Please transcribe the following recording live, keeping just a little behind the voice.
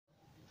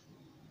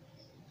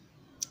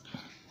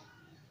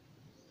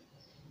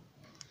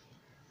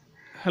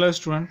Hello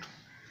student,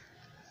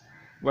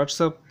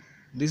 what's up?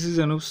 This is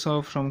Anup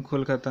Saw from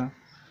Kolkata,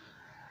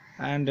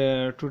 and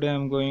today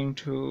I'm going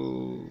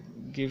to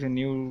give a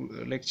new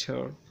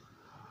lecture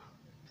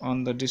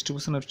on the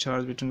distribution of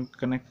charge between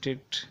connected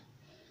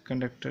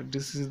conductor.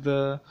 This is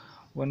the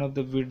one of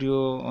the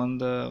video on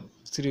the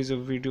series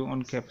of video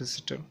on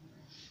capacitor.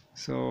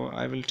 So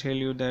I will tell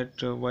you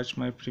that watch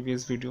my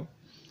previous video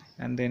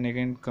and then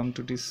again come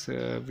to this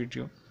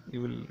video.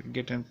 You will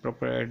get a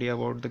proper idea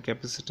about the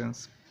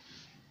capacitance.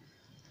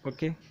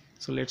 Okay,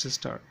 so let's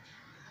start.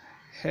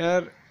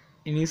 Here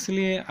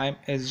initially I'm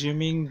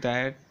assuming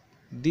that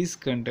this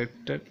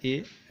conductor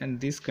A and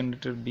this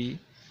conductor B,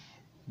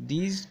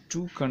 these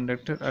two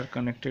conductors are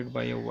connected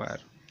by a wire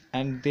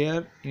and they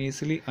are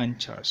initially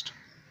uncharged,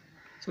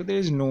 so there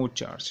is no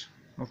charge.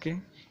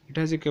 Okay, it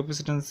has a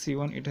capacitance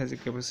C1, it has a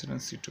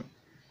capacitance C2.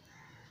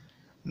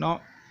 Now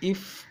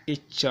if a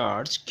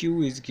charge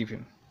Q is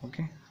given,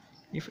 okay,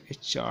 if a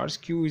charge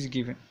Q is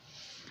given,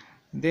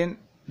 then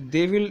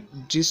they will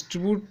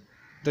distribute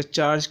the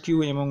charge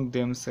Q among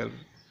themselves.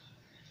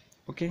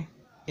 Okay,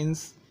 in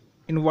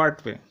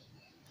what way?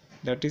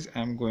 That is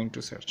I'm going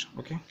to search.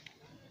 Okay,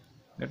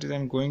 that is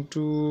I'm going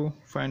to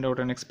find out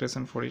an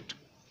expression for it.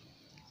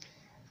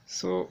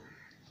 So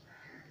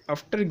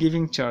after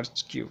giving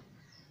charge Q,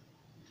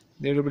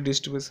 there will be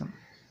distribution,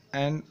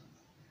 and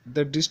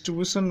the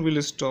distribution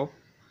will stop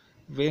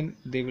when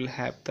they will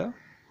have the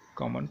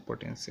common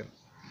potential.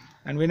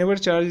 And whenever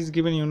charge is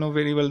given, you know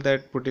very well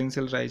that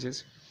potential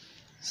rises.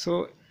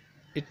 So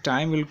a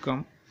time will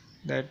come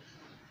that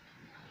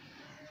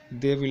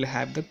they will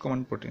have the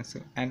common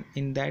potential, and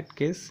in that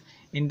case,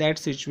 in that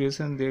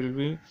situation, there will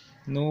be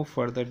no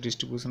further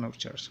distribution of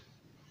charge.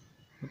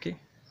 Okay,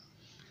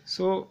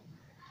 so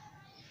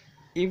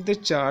if the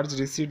charge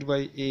received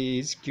by A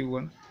is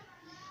Q1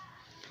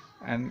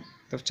 and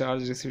the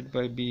charge received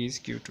by B is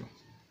Q2,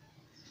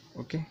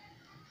 okay,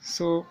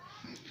 so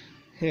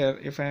here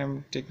if I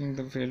am taking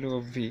the value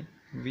of V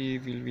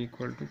will be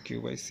equal to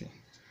Q by C.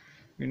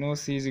 We know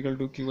C is equal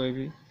to Q by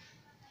V,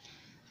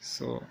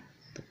 so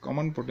the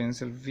common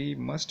potential V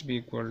must be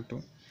equal to,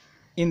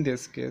 in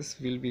this case,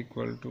 will be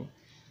equal to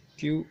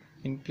Q.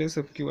 In place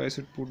of Q I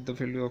should put the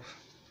value of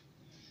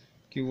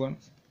Q1,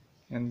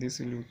 and this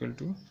will be equal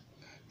to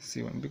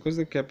C1 because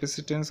the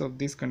capacitance of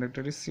this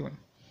conductor is C1.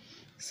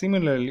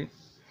 Similarly,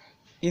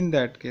 in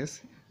that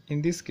case,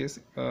 in this case,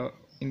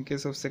 in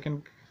case of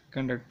second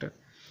conductor,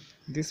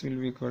 this will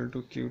be equal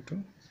to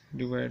Q2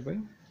 divided by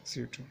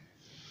C2,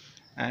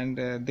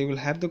 and they will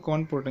have the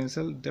common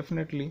potential.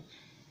 Definitely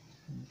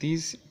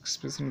these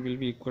expression will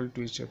be equal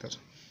to each other.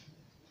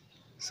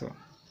 So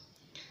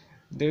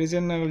there is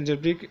an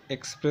algebraic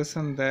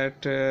expression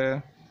that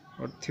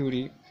or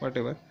theory,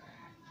 whatever,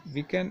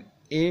 we can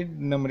add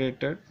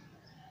numerator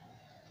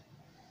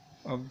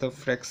of the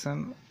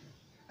fraction,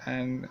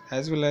 and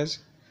as well as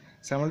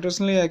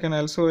simultaneously I can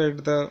also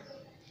add the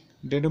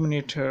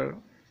denominator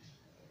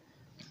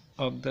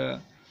of the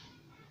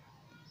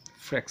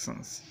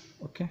fractions.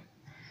 Okay,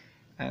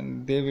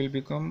 and they will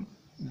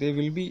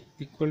be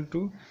equal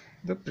to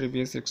the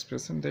previous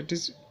expression, that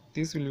is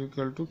this will be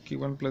equal to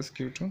Q1 plus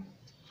Q2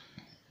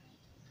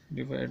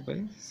 divided by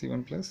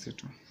C1 plus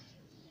C2.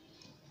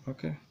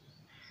 Okay,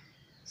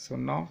 so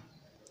now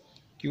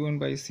Q1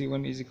 by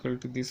C1 is equal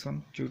to this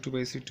one, Q2 by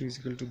C2 is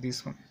equal to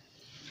this one.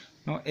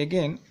 Now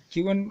again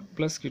Q1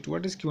 plus Q2,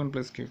 what is Q1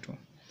 plus Q2?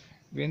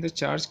 When the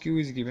charge Q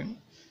is given,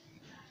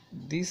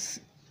 this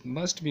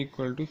must be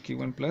equal to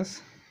Q1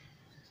 plus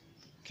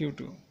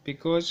Q2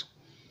 because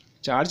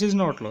charge is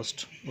not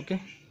lost.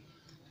 Okay,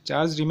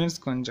 charge remains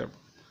conserved,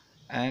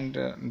 and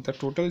the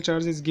total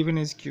charge is given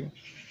as Q,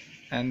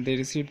 and they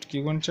received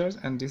Q1 charge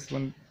and this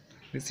one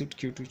received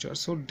Q2 charge,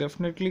 so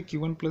definitely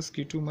Q1 plus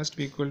Q2 must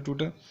be equal to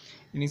the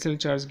initial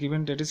charge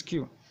given, that is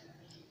Q.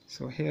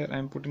 So here I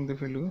am putting the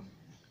value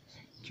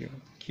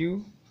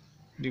Q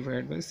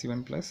divided by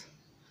C1 plus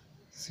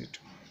C2.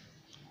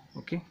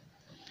 Okay,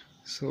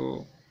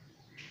 so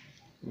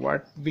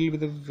what will be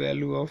the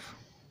value of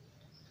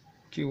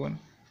Q1?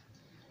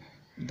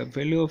 The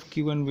value of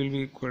Q1 will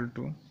be equal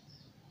to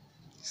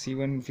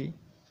C1V.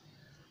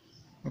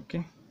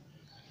 Okay,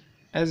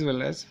 as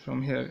well as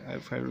from here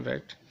if I will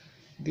write,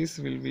 this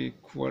will be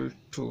equal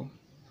to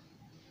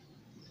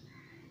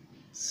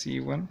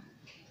C1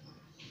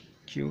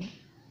 Q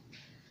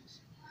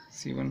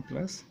C1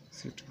 plus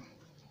C2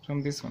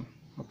 from this one.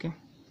 Okay,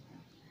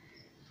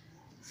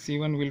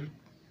 C1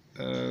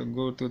 will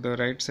go to the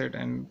right side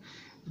and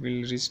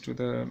will reach to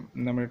the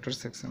numerator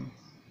section,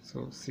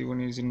 so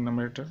C1 is in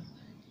numerator,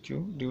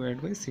 Q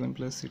divided by C1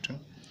 plus C2.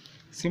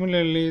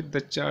 Similarly,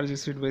 the charge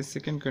received by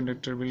second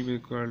conductor will be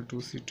equal to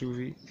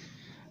C2V,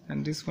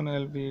 and this one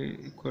will be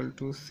equal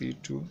to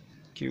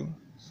C2Q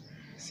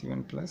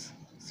C1 plus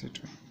C2.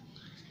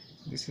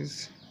 This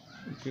is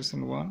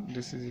equation 1,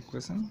 this is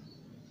equation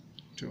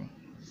 2.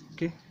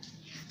 Okay,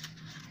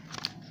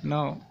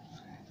 now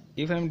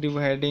if I am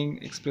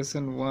dividing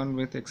expression 1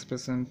 with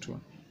expression 2,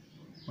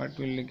 what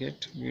will we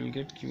get? We will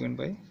get Q1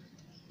 by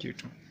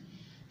Q2,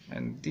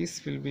 and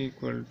this will be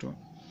equal to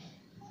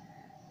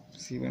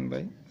C1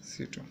 by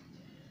C2,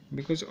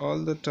 because all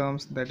the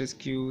terms, that is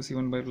Q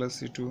C1 by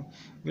plus C2,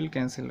 will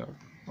cancel out.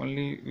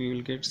 Only we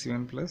will get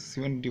C1 plus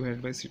C1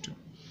 divided by C2.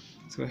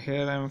 So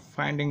here I am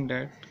finding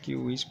that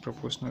Q is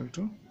proportional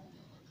to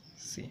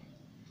C.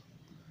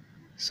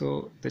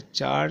 So the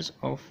charge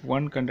of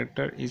one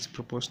conductor is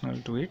proportional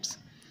to its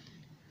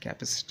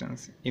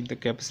capacitance. If the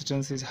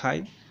capacitance is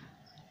high,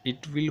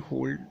 it will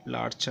hold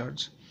large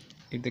charge.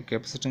 If the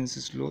capacitance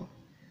is low,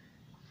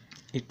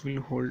 it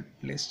will hold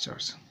less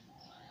charge.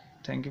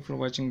 Thank you for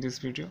watching this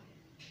video.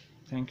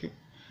 Thank you,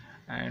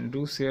 and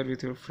do share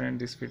with your friend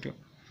this video,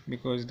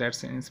 because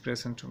that's an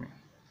inspiration to me.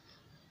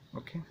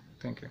 Okay,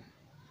 thank you.